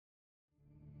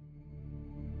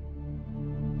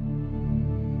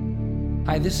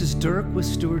Hi, this is Dirk with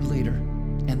Steward Leader,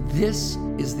 and this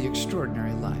is The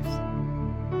Extraordinary Life.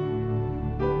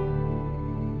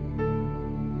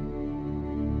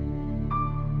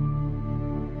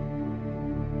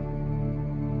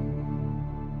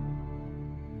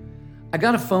 I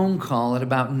got a phone call at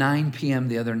about 9 p.m.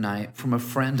 the other night from a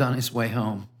friend on his way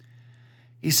home.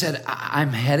 He said,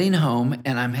 I'm heading home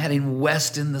and I'm heading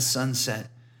west in the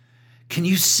sunset. Can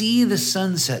you see the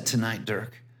sunset tonight,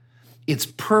 Dirk? It's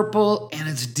purple and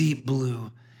it's deep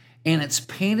blue, and it's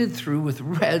painted through with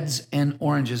reds and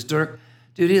oranges. Dirk,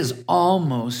 dude, it is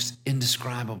almost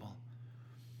indescribable.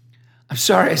 I'm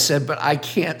sorry, I said, but I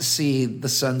can't see the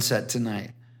sunset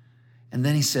tonight. And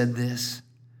then he said this: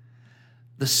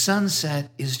 the sunset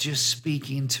is just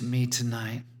speaking to me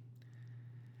tonight.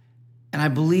 And I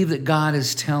believe that God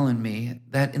is telling me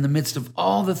that in the midst of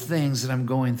all the things that I'm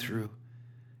going through,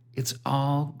 it's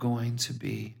all going to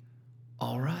be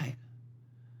all right.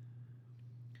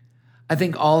 I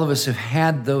think all of us have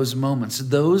had those moments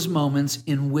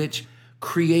in which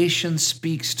creation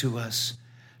speaks to us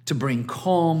to bring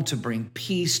calm, to bring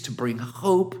peace, to bring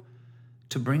hope,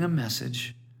 to bring a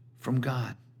message from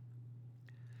God.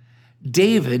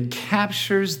 David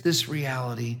captures this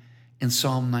reality in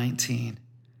Psalm 19.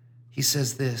 He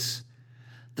says this: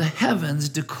 the heavens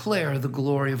declare the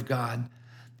glory of God.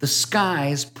 The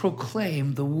skies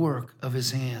proclaim the work of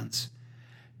his hands.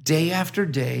 Day after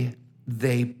day,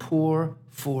 they pour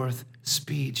forth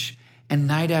speech, and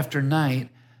night after night,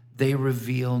 they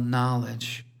reveal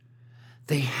knowledge.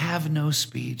 They have no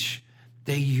speech.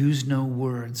 They use no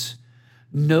words.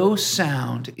 No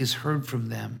sound is heard from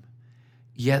them,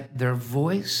 yet their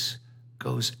voice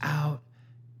goes out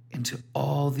into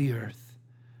all the earth,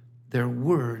 their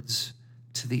words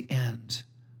to the end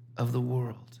of the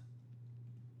world.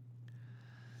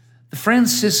 The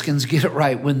Franciscans get it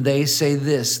right when they say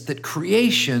this, that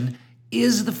creation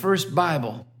is the first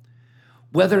Bible.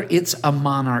 Whether it's a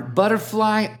monarch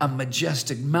butterfly, a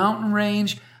majestic mountain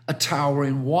range, a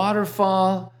towering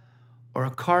waterfall, or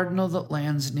a cardinal that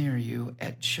lands near you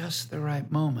at just the right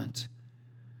moment,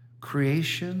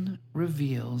 creation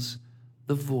reveals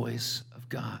the voice of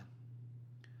God.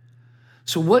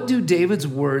 So what do David's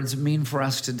words mean for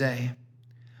us today?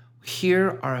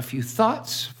 Here are a few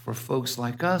thoughts for folks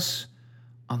like us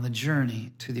on the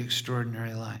journey to the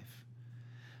extraordinary life.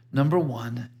 Number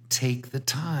one, take the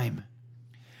time.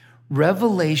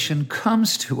 Revelation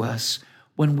comes to us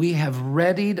when we have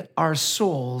readied our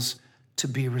souls to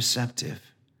be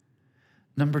receptive.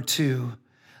 Number two,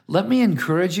 let me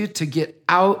encourage you to get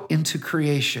out into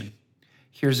creation.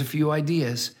 Here's a few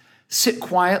ideas. Sit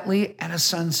quietly at a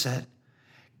sunset.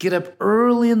 Get up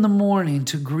early in the morning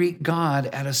to greet God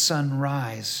at a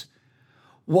sunrise.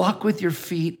 Walk with your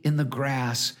feet in the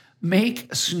grass.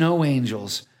 Make snow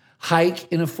angels.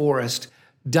 Hike in a forest.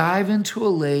 Dive into a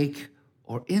lake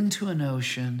or into an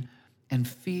ocean and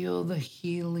feel the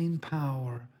healing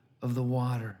power of the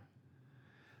water.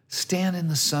 Stand in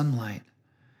the sunlight.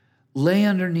 Lay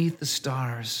underneath the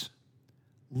stars.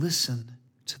 Listen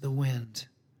to the wind.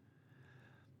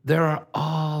 There are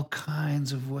all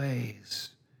kinds of ways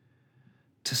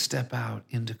to step out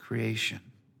into creation.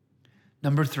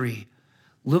 Number three,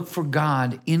 look for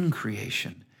God in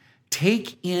creation.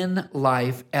 Take in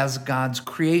life as God's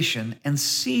creation and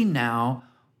see now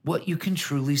what you can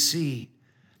truly see.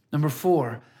 Number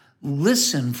four,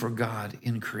 listen for God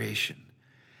in creation.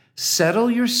 Settle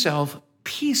yourself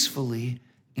peacefully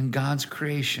in God's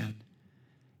creation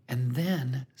and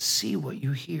then see what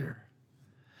you hear.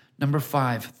 Number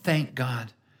five, thank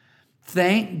God.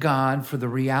 Thank God for the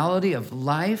reality of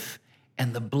life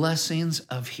and the blessings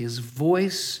of his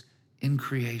voice in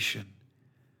creation.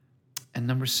 And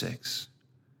number six,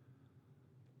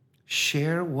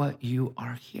 share what you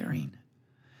are hearing.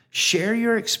 Share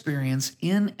your experience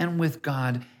in and with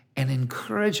God and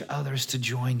encourage others to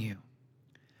join you.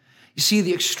 You see,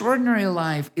 the extraordinary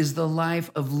life is the life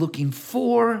of looking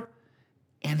for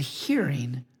and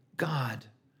hearing God.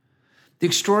 The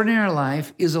extraordinary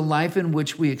life is a life in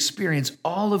which we experience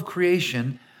all of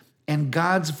creation and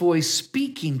God's voice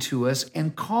speaking to us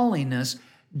and calling us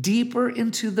deeper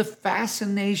into the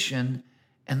fascination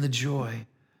and the joy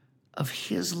of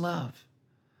his love.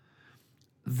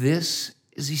 This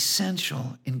is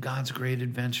essential in God's great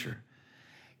adventure.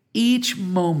 Each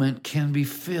moment can be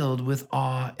filled with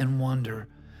awe and wonder.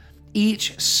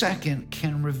 Each second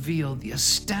can reveal the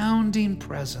astounding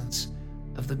presence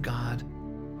of the God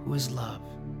who is love.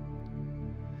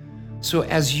 So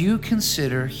as you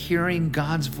consider hearing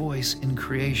God's voice in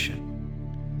creation,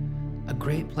 a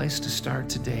great place to start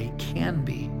today can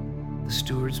be the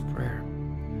Steward's Prayer.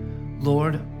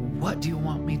 Lord, what do you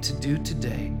want me to do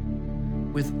today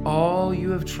with all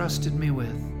you have trusted me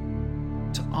with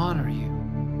to honor you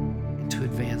and to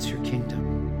advance your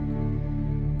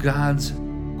kingdom. God's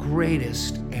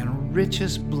greatest and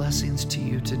richest blessings to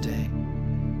you today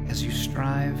as you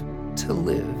strive to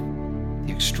live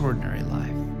the extraordinary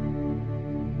life.